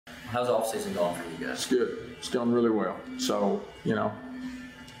How's off season going for you guys? It's good. It's going really well. So,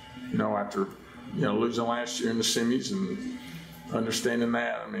 after, losing last year in the semis and understanding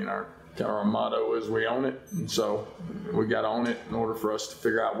that, I mean, our motto is we own it. And so we got to own it in order for us to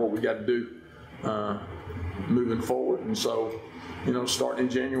figure out what we got to do moving forward. And so, starting in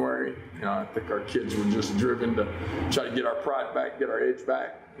January, I think our kids were just driven to try to get our pride back, get our edge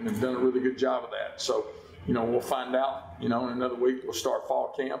back, and have done a really good job of that. So, we'll find out, in another week we'll start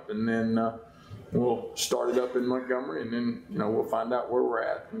fall camp, and then we'll start it up in Montgomery, and then, we'll find out where we're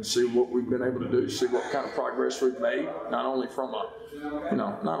at and see what we've been able to do, see what kind of progress we've made, not only from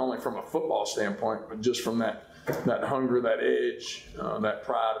a football standpoint, but just from that hunger, that edge, that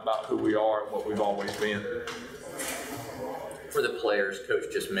pride about who we are and what we've always been. For the players, Coach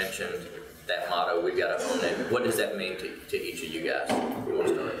just mentioned that motto, we've got to own it. What does that mean to each of you guys? Who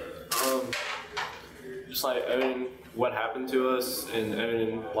wants to start? Just like owning what happened to us and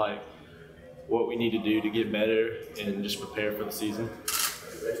owning like what we need to do to get better and just prepare for the season.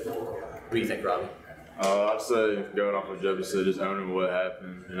 What do you think, Robbie? I'd say going off what Jefferson said, just owning what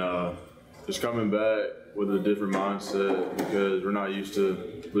happened and just coming back with a different mindset because we're not used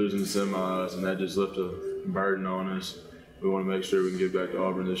to losing the semis, and that just left a burden on us. We want to make sure we can get back to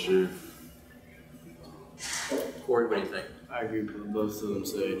Auburn this year. Corey, what do you think? I agree with what both of them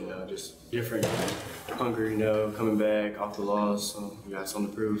said. Just different hunger, coming back off the loss. So we got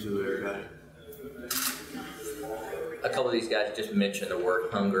something to prove to everybody. A couple of these guys just mentioned the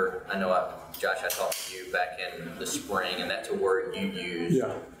word hunger. I know, Josh, I talked to you back in the spring, and that's a word you use.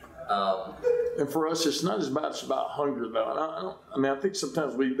 Yeah. And for us, it's not as much about hunger, though. And I think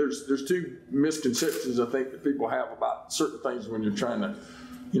sometimes there's two misconceptions I think that people have about certain things when you're trying to,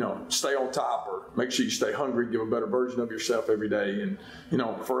 stay on top or make sure you stay hungry, give a better version of yourself every day. And,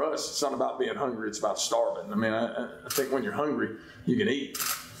 for us, it's not about being hungry, it's about starving. I mean, I think when you're hungry, you can eat.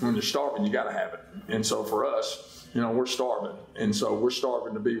 When you're starving, you got to have it. And so for us, we're starving. And so we're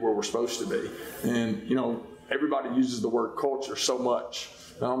starving to be where we're supposed to be. And, everybody uses the word culture so much.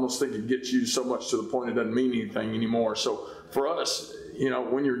 I almost think it gets used so much to the point it doesn't mean anything anymore. So for us,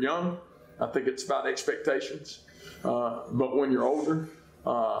 when you're young, I think it's about expectations. But when you're older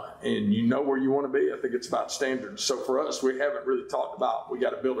and you know where you want to be, I think it's about standards. So for us, we haven't really talked about we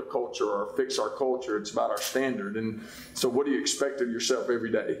got to build a culture or fix our culture. It's about our standard. And so what do you expect of yourself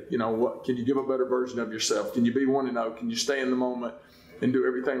every day? What can you give a better version of yourself? Can you be 1-0? Can you stay in the moment and do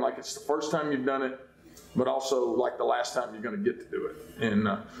everything like it's the first time you've done it, but also like the last time you're going to get to do it? And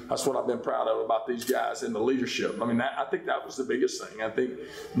that's what I've been proud of about these guys and the leadership. I mean, I think that was the biggest thing. I think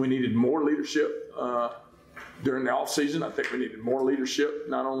we needed more leadership during the offseason. I think we needed more leadership,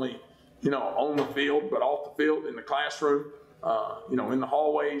 not only, on the field, but off the field, in the classroom, in the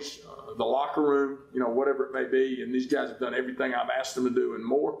hallways, the locker room, whatever it may be. And these guys have done everything I've asked them to do and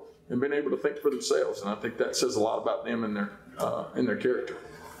more, and been able to think for themselves. And I think that says a lot about them and their character.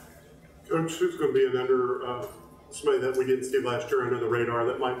 Coach, who's going to be somebody that we didn't see last year under the radar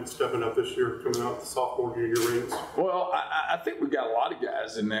that might be stepping up this year, coming out the sophomore, junior ranks? Well, I think we've got a lot of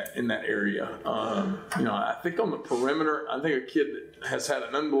guys in that area. I think on the perimeter, I think a kid that has had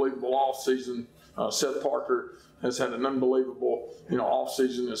an unbelievable offseason, Seth Parker, has had an unbelievable,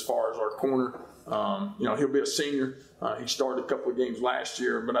 offseason as far as our corner. He'll be a senior. He started a couple of games last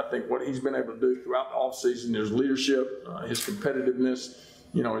year, but I think what he's been able to do throughout the offseason, his leadership, his competitiveness,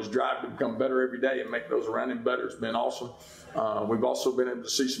 his drive to become better every day and make those around him better has been awesome. We've also been able to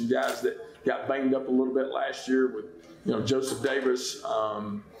see some guys that got banged up a little bit last year with, Joseph Davis.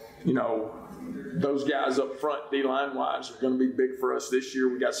 Those guys up front, D-line wise, are going to be big for us this year.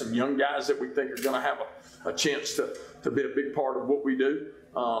 We got some young guys that we think are going to have a chance to be a big part of what we do.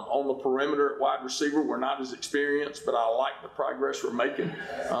 On the perimeter at wide receiver, we're not as experienced, but I like the progress we're making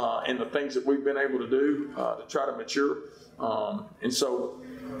and the things that we've been able to do to try to mature. And so,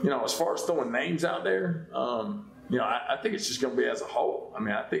 as far as throwing names out there, I think it's just going to be as a whole. I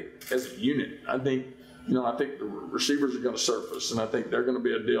mean, I think as a unit, I think the receivers are going to surface, and I think they're going to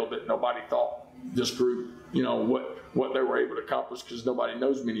be a deal that nobody thought this group, what they were able to accomplish, because nobody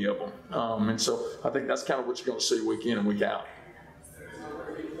knows many of them. And so I think that's kind of what you're going to see week in and week out.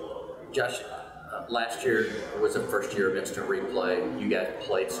 Josh, last year was the first year of instant replay. You guys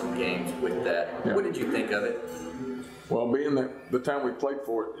played some games with that. Yeah. What did you think of it? Well, being that the time we played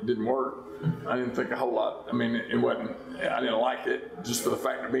for it, it didn't work. I didn't think a whole lot. I mean, it wasn't. I didn't like it just for the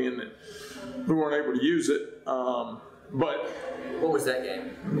fact of being that we weren't able to use it. But what was that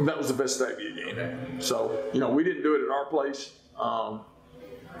game? That was the Vestavia game. Okay. So we didn't do it at our place,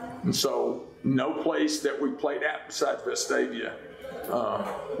 and so no place that we played at besides Vestavia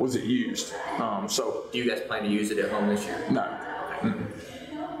was it used. So do you guys plan to use it at home this year? No.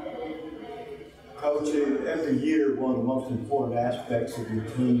 Coach, every year, one of the most important aspects of your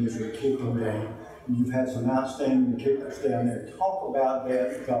team is your kicking game. You've had some outstanding kickers down there. Talk about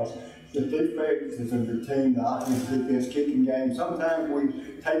that, because the two phases of your team, the offense, defense, kicking game, sometimes we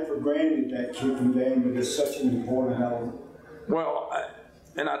take for granted that kicking game, but it's such an important element. Well,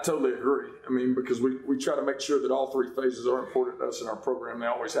 and I totally agree. I mean, because we try to make sure that all three phases are important to us in our program. They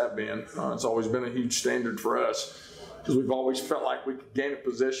always have been. It's always been a huge standard for us, because we've always felt like we could gain a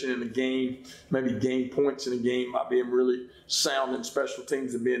possession in a game, maybe gain points in a game by being really sound in special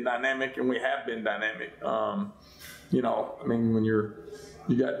teams and being dynamic, and we have been dynamic. You know, I mean, when you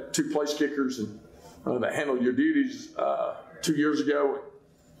got two place kickers and that handle your duties 2 years ago,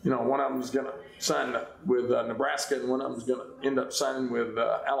 you know, one of them was going to sign with Nebraska, and one of them was going to end up signing with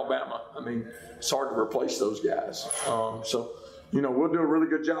Alabama. I mean, it's hard to replace those guys. So, you know, we'll do a really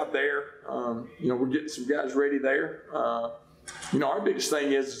good job there. You know, we're getting some guys ready there. You know, our biggest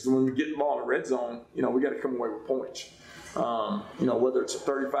thing is when we get the ball in the red zone, you know, we got to come away with points. You know, whether it's a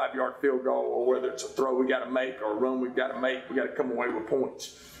 35-yard field goal or whether it's a throw we got to make or a run we've got to make, we got to come away with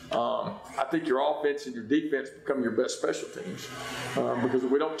points. I think your offense and your defense become your best special teams, because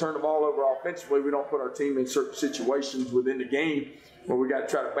if we don't turn the ball over offensively, we don't put our team in certain situations within the game where we got to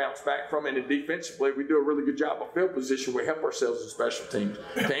try to bounce back from it. And defensively, we do a really good job of field position. We help ourselves in special teams.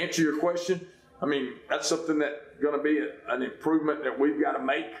 To answer your question, I mean, that's something that's going to be an improvement that we've got to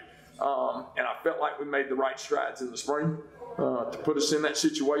make. And I felt like we made the right strides in the spring to put us in that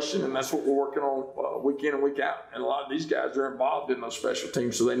situation, and that's what we're working on week in and week out. And a lot of these guys are involved in those special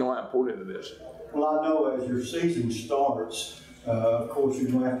teams, so they know how important it is. Well, I know as your season starts, of course,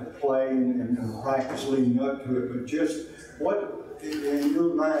 you're going to have to play and practice leading up to it, but just what, in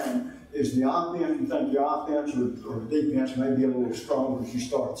your mind, is the offense, you think the offense or defense may be a little stronger as you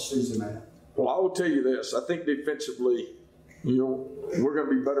start the season out? Well, I will tell you this. I think defensively, you know, we're going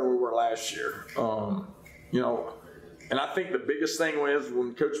to be better than we were last year. You know, and I think the biggest thing was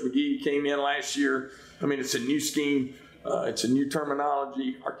when Coach McGee came in last year, I mean, it's a new scheme. It's a new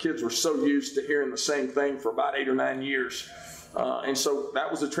terminology. Our kids were so used to hearing the same thing for about 8 or 9 years. And so that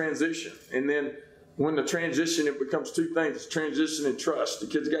was a transition. And then when the transition, it becomes two things. It's transition and trust. The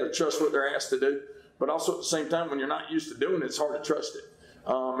kids got to trust what they're asked to do. But also at the same time, when you're not used to doing it, it's hard to trust it.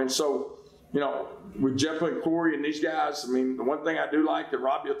 And so, you know, with Jeff and Corey and these guys, I mean, the one thing I do like, and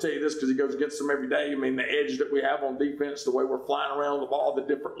Robbie will tell you this because he goes against them every day, I mean, the edge that we have on defense, the way we're flying around the ball, the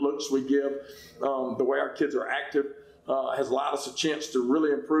different looks we give, the way our kids are active, has allowed us a chance to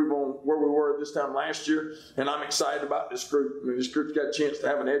really improve on where we were this time last year. And I'm excited about this group. I mean, this group's got a chance to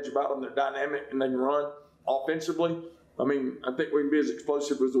have an edge about them. They're dynamic and they can run offensively. I mean, I think we can be as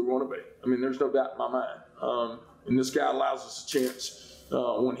explosive as we want to be. I mean, there's no doubt in my mind. And this guy allows us a chance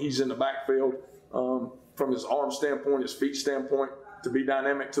when he's in the backfield, from his arm standpoint, his feet standpoint, to be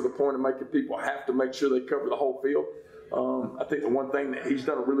dynamic to the point of making people have to make sure they cover the whole field. I think the one thing that he's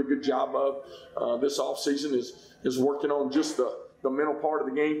done a really good job of this offseason is working on just the mental part of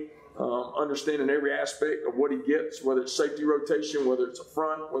the game, understanding every aspect of what he gets, whether it's safety rotation, whether it's a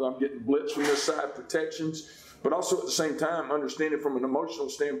front, whether I'm getting blitz from this side, protections, but also at the same time understanding from an emotional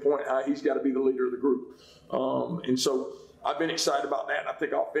standpoint how he's got to be the leader of the group. And so I've been excited about that. I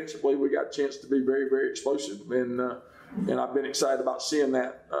think offensively we got a chance to be very, very explosive. And I've been excited about seeing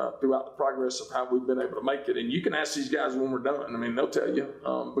that throughout the progress of how we've been able to make it. And you can ask these guys when we're done. I mean, they'll tell you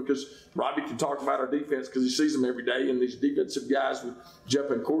because Robbie can talk about our defense because he sees them every day. And these defensive guys with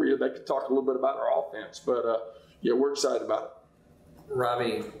Jeff and Corey, they can talk a little bit about our offense. But, yeah, we're excited about it.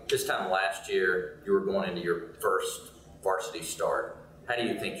 Robbie, this time last year, you were going into your first varsity start. How do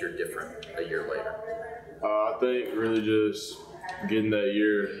you think you're different a year later? I think really just getting that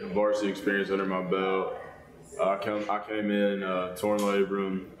year of varsity experience under my belt. I came in torn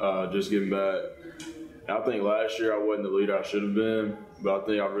labrum, just getting back. And I think last year I wasn't the leader I should have been, but I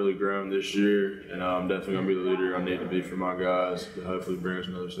think I've really grown this year, and I'm definitely going to be the leader I need to be for my guys to hopefully bring us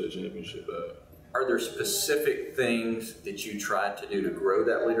another state championship back. Are there specific things that you tried to do to grow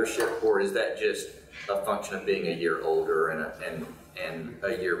that leadership, or is that just a function of being a year older and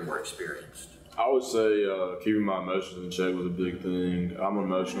a year more experienced? I would say keeping my emotions in check was a big thing. I'm an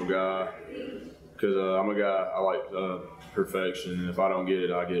emotional guy because I'm a guy, I like perfection, and if I don't get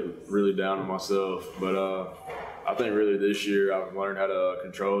it, I get really down on myself. But I think really this year I've learned how to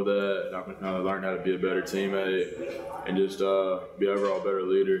control that, and I've learned how to be a better teammate and just be overall a better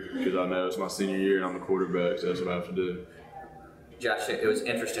leader because I know it's my senior year and I'm the quarterback, so that's what I have to do. Josh, it was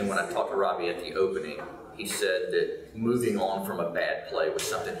interesting when I talked to Robbie at the opening. He said that moving on from a bad play was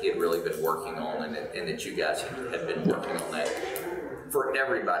something he had really been working on, and that you guys had been working on that for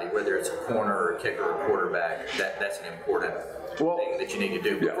everybody, whether it's a corner or a kicker or a quarterback, that's an important thing that you need to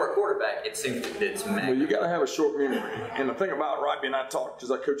do. But for a quarterback, it seems that it's well, you got to have a short memory. And the thing about Robbie and I talked,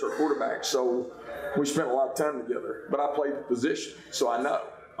 because I coach our quarterback, so we spent a lot of time together. But I played the position, so I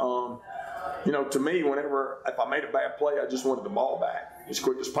know. You know, to me, if I made a bad play, I just wanted the ball back as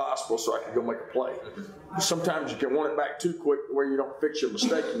quick as possible so I could go make a play. Sometimes you can want it back too quick where you don't fix your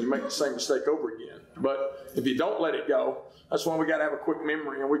mistake and you make the same mistake over again. But if you don't let it go, that's why we got to have a quick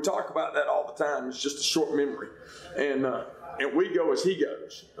memory. And we talk about that all the time. It's just a short memory. And we go as he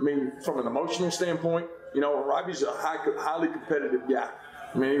goes. I mean, from an emotional standpoint, you know, Robbie's a highly competitive guy.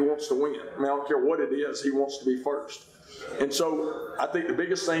 I mean, he wants to win. I mean, I don't care what it is, he wants to be first. And so I think the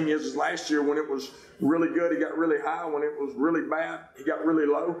biggest thing is last year when it was really good, he got really high. When it was really bad, he got really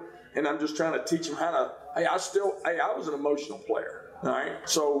low. And I'm just trying to teach him how to, I was an emotional player. All right.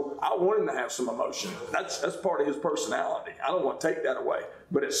 So I want him to have some emotion. That's part of his personality. I don't want to take that away.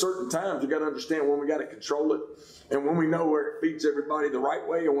 But at certain times, you got to understand when we got to control it and when we know where it feeds everybody the right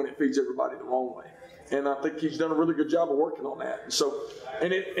way and when it feeds everybody the wrong way. And I think he's done a really good job of working on that. And so,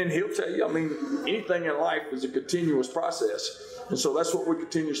 and he'll tell you, I mean, anything in life is a continuous process. And so that's what we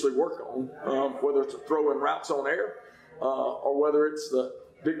continuously work on, whether it's a throw in routes on air or whether it's the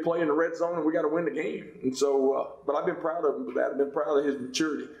big play in the red zone and we got to win the game. And so, but I've been proud of him for that. I've been proud of his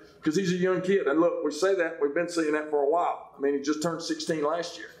maturity because he's a young kid. And look, we say that, we've been saying that for a while. I mean, he just turned 16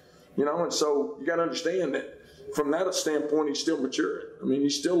 last year, you know, and so you got to understand that from that standpoint, he's still maturing. I mean,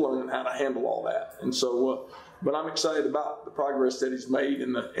 he's still learning how to handle all that. And so, but I'm excited about the progress that he's made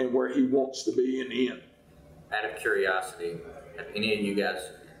and where he wants to be in the end. Out of curiosity, have any of you guys,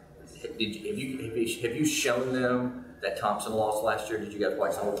 have you shown them that Thompson lost last year? Did you guys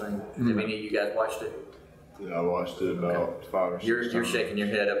watch the whole thing? Mm-hmm. Have any of you guys watched it? Yeah, I watched it about 5 or 6 You're times. shaking your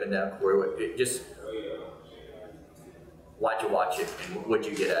head up and down, Corey. Just why'd you watch it, and what'd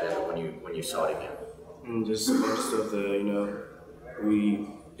you get out of it when you saw it again? Just a bunch of stuff that, you know, we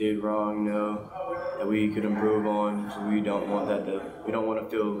did wrong, you know, that we could improve on. So we don't want to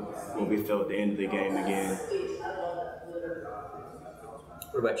feel what we felt at the end of the game again.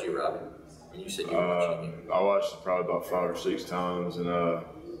 What about you, Robbie? When you said you were watching it? I watched it probably about 5 or 6 times, and I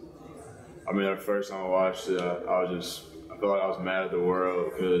mean, the first time I watched it, I felt like I was mad at the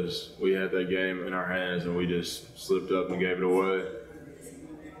world because we had that game in our hands and we just slipped up and gave it away.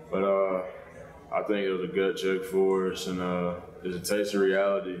 But I think it was a gut check for us, and it's a taste of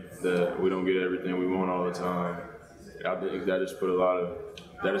reality that we don't get everything we want all the time. I think that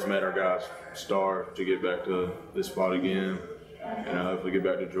just made our guys starve to get back to this spot again, and hopefully get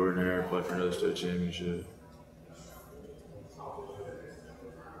back to Jordan-Hare and play for another state championship.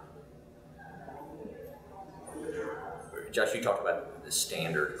 Josh, you talked about the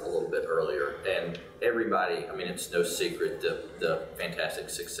standard a little bit earlier, and everybody, I mean, it's no secret the fantastic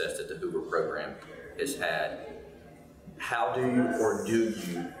success that the Hoover program has had. How do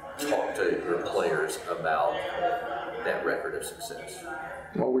you talk to your players about that record of success?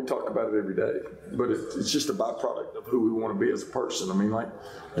 Well, we talk about it every day, but it's just a byproduct of who we want to be as a person. I mean,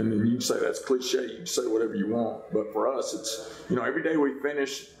 and then you can say that's cliche, you can say whatever you want, but for us, it's, you know, every day we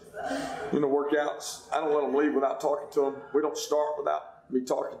finish workouts, I don't let them leave without talking to them. We don't start without me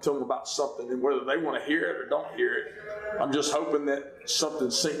talking to them about something, and whether they want to hear it or don't hear it, I'm just hoping that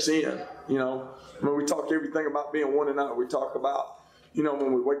something sinks in, you know. I mean, we talk everything about being 1-0. We talk about, you know,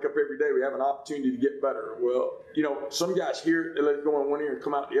 when we wake up every day, we have an opportunity to get better. Well, you know, some guys hear it, they let it go in one ear and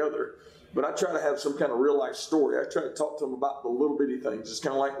come out the other. But I try to have some kind of real life story. I try to talk to them about the little bitty things. It's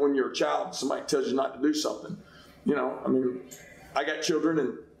kind of like when you're a child and somebody tells you not to do something. You know, I mean, I got children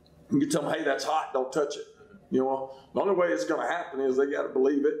and you can tell them, hey, that's hot, don't touch it. You know, the only way it's going to happen is they got to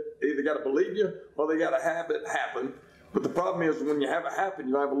believe it. They either got to believe you or they got to have it happen. But the problem is when you have it happen,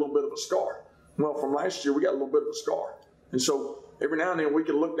 you have a little bit of a scar. Well, from last year, we got a little bit of a scar. And so every now and then we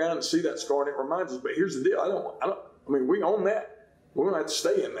can look down and see that scar and it reminds us, but here's the deal. I mean, we own that. We're going to have to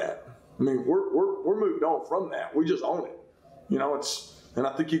stay in that. I mean, we're moved on from that. We just own it. You know, and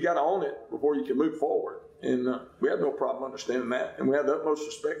I think you got to own it before you can move forward. And we have no problem understanding that. And we have the utmost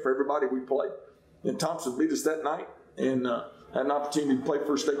respect for everybody we play. And Thompson beat us that night and had an opportunity to play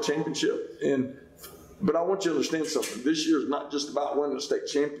for a state championship. But I want you to understand something. This year is not just about winning a state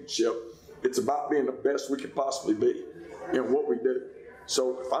championship. It's about being the best we can possibly be in what we do.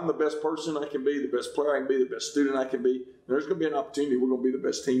 So if I'm the best person I can be, the best player I can be, the best student I can be, there's going to be an opportunity we're going to be the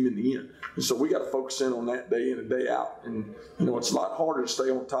best team in the end. And so we got to focus in on that day in and day out. And, you know, it's a lot harder to stay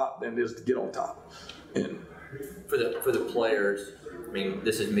on top than it is to get on top. And for the players, I mean,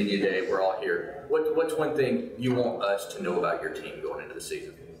 this is media day. We're all here. What's one thing you want us to know about your team going into the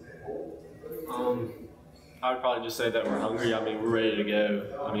season? I would probably just say that we're hungry. I mean, we're ready to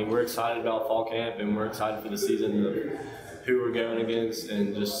go. I mean, we're excited about fall camp, and we're excited for the season of who we're going against,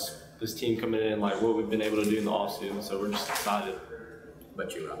 and just this team coming in, like what we've been able to do in the offseason. So we're just excited.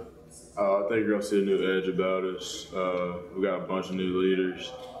 But you, Rob? I think you're going to see a new edge about us. We got a bunch of new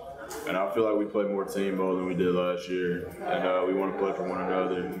leaders. And I feel like we play more team ball than we did last year. And we want to play for one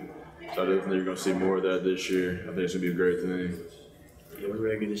another. So I definitely you're going to see more of that this year. I think it's going to be a great thing. Yeah, we're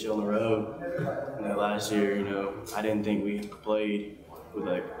ready to get this show on the road. You know, last year, you know, I didn't think we played with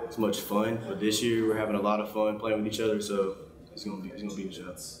like as much fun. But this year, we're having a lot of fun playing with each other. So it's going to be a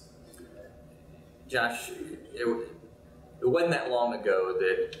show. Josh, it wasn't that long ago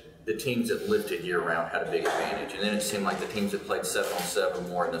that the teams that lifted year-round had a big advantage, and then it seemed like the teams that played 7-on-7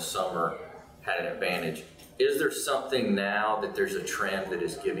 more in the summer had an advantage. Is there something now that there's a trend that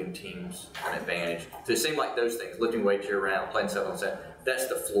is giving teams an advantage? So it seemed like those things, lifting weights year-round, playing 7-on-7, that's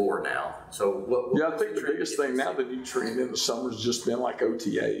the floor now. So I think the biggest thing now, the new trend in the summer has just been like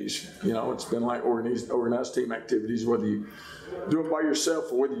OTAs. You know, it's been like organized team activities, whether you do it by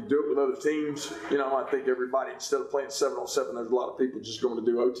yourself or whether you do it with other teams. You know, I think everybody, instead of playing 7-on-7, there's a lot of people just going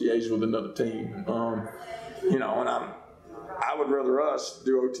to do OTAs with another team. You know, and I would rather us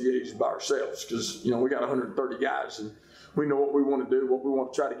do OTAs by ourselves because, you know, we got 130 guys and we know what we want to do, what we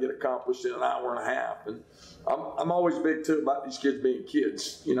want to try to get accomplished in an hour and a half. And I'm always big too about these kids being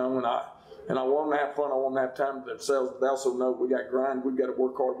kids, you know, and I want them to have fun. I want them to have time to themselves, but they also know we got to grind, we got to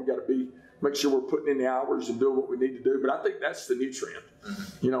work hard, we got to make sure we're putting in the hours and doing what we need to do. But I think that's the new trend,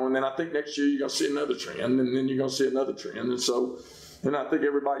 you know, and then I think next year you're going to see another trend, and then you're going to see another trend. And I think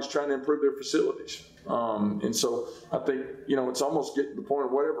everybody's trying to improve their facilities. And so I think, you know, it's almost getting to the point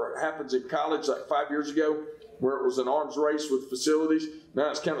of whatever happens in college, like 5 years ago, where it was an arms race with facilities.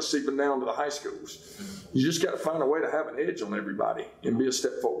 Now it's kind of seeping down to the high schools. You just got to find a way to have an edge on everybody and be a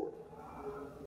step forward.